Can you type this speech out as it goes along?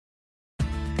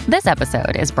This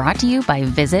episode is brought to you by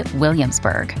Visit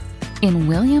Williamsburg. In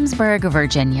Williamsburg,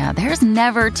 Virginia, there's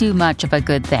never too much of a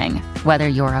good thing. Whether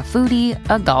you're a foodie,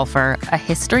 a golfer, a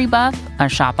history buff, a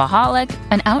shopaholic,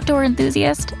 an outdoor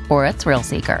enthusiast, or a thrill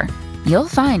seeker, you'll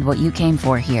find what you came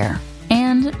for here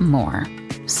and more.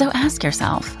 So ask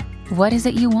yourself, what is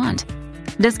it you want?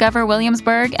 Discover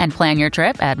Williamsburg and plan your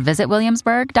trip at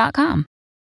visitwilliamsburg.com.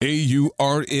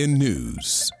 AURN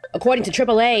News. According to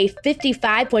AAA,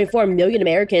 55.4 million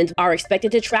Americans are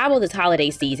expected to travel this holiday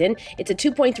season. It's a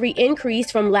 2.3 increase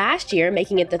from last year,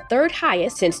 making it the third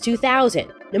highest since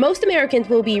 2000. Now, most Americans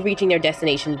will be reaching their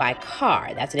destination by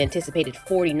car. That's an anticipated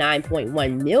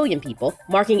 49.1 million people,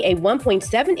 marking a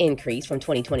 1.7 increase from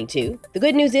 2022. The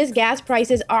good news is gas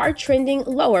prices are trending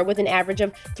lower with an average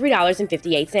of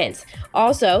 $3.58.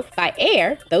 Also, by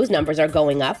air, those numbers are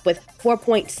going up with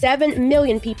 4.7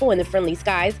 million people in the friendly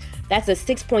skies. That's a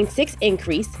 6.6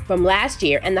 increase from last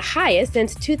year and the highest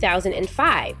since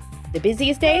 2005. The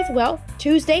busiest days? Well,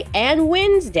 Tuesday and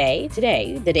Wednesday,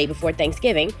 today, the day before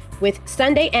Thanksgiving, with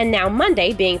Sunday and now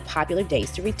Monday being popular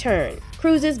days to return.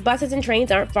 Cruises, buses, and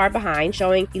trains aren't far behind,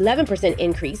 showing 11%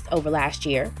 increase over last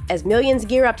year. As millions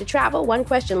gear up to travel, one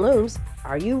question looms: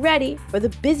 are you ready for the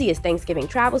busiest Thanksgiving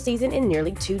travel season in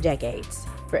nearly 2 decades?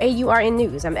 For AURN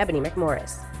News, I'm Ebony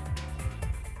McMorris.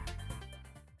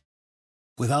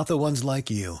 Without the ones like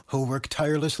you, who work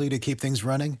tirelessly to keep things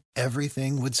running,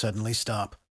 everything would suddenly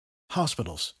stop.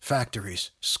 Hospitals, factories,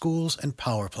 schools, and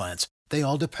power plants, they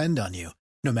all depend on you.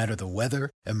 No matter the weather,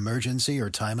 emergency,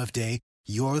 or time of day,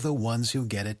 you're the ones who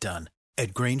get it done.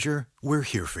 At Grainger, we're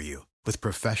here for you with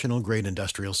professional-grade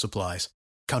industrial supplies.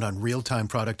 Count on real-time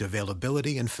product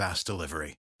availability and fast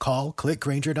delivery. Call, click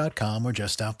Grainger.com, or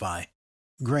just stop by.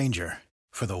 Grainger,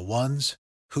 for the ones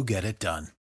who get it done.